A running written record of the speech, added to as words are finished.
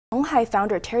Hon Hai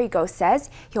founder Terry Gou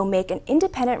says he'll make an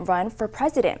independent run for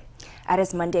president. At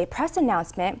his Monday press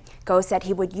announcement, Gou said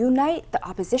he would unite the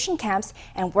opposition camps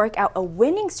and work out a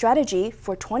winning strategy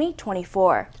for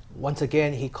 2024. Once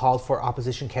again, he called for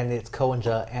opposition candidates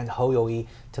Wen-je and Hon Hai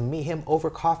to meet him over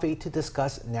coffee to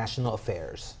discuss national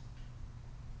affairs.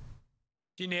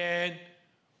 今年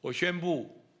我宣布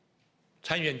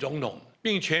参选总统，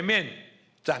并全面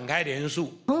展开连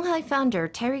署。 Hon Hai founder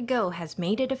Terry Gou has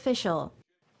made it official.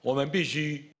 我们必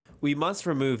须 We must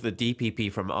remove the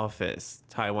DPP from office.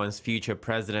 Taiwan's future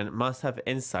president must have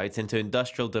insights into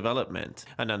industrial development,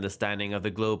 an understanding of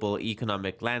the global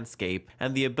economic landscape,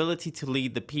 and the ability to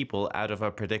lead the people out of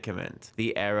our predicament.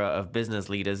 The era of business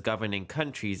leaders governing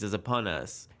countries is upon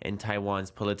us. In Taiwan's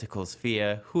political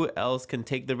sphere, who else can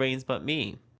take the reins but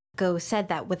me? Gou said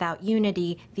that without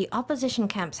unity, the opposition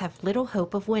camps have little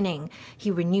hope of winning. He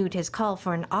renewed his call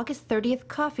for an August 30th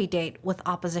coffee date with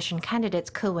opposition candidates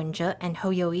Wen-je and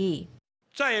Hon Hai.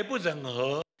 再也不整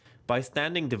合。 By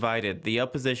standing divided, the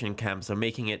opposition camps are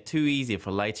making it too easy for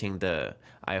Lai Ching-de.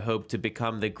 I hope to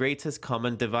become the greatest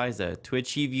common divisor to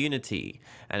achieve unity,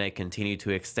 and I continue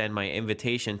to extend my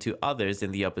invitation to others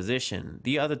in the opposition,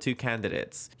 the other two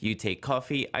candidates. You take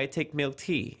coffee, I take milk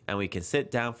tea, and we can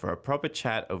sit down for a proper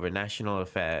chat over national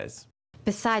affairs.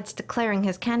 Besides declaring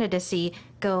his candidacy,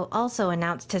 Gou also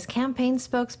announced his campaign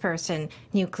spokesperson,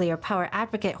 nuclear power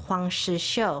advocate Hwang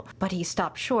Shi-xiu, but he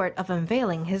stopped short of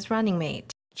unveiling his running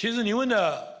mate. 其实你问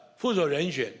的副手人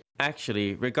选，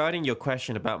 Actually, regarding your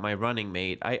question about my running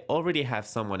mate, I already have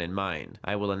someone in mind.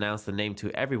 I will announce the name to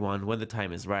everyone when the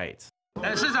time is right.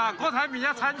 市长郭台铭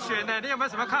要参选呢，你有没有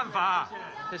什么看法？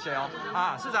谢谢哦。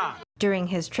市长。 During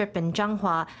his trip in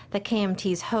Zhanghua, the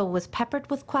KMT's Ho was peppered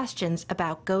with questions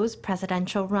about Gou's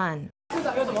presidential run. 市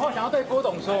长有什么话想要对郭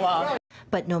董说吗？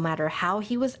 But no matter how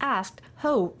he was asked,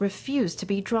 Ho refused to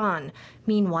be drawn.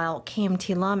 Meanwhile,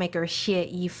 KMT lawmaker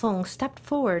Xie Yifeng stepped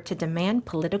forward to demand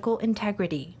political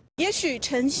integrity. 也许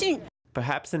诚信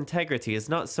Perhaps integrity is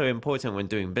not so important when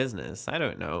doing business, I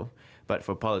don't know. But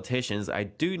for politicians, I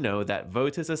do know that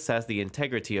voters assess the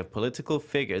integrity of political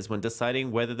figures when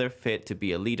deciding whether they're fit to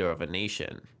be a leader of a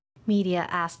nation. Media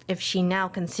asked if she now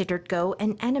considered Gou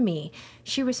an enemy.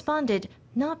 She responded,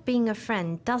 "Not being a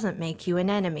friend doesn't make you an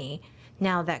enemy."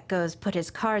 Now that Gou's put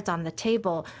his cards on the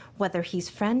table, whether he's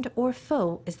friend or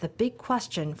foe is the big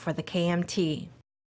question for the KMT.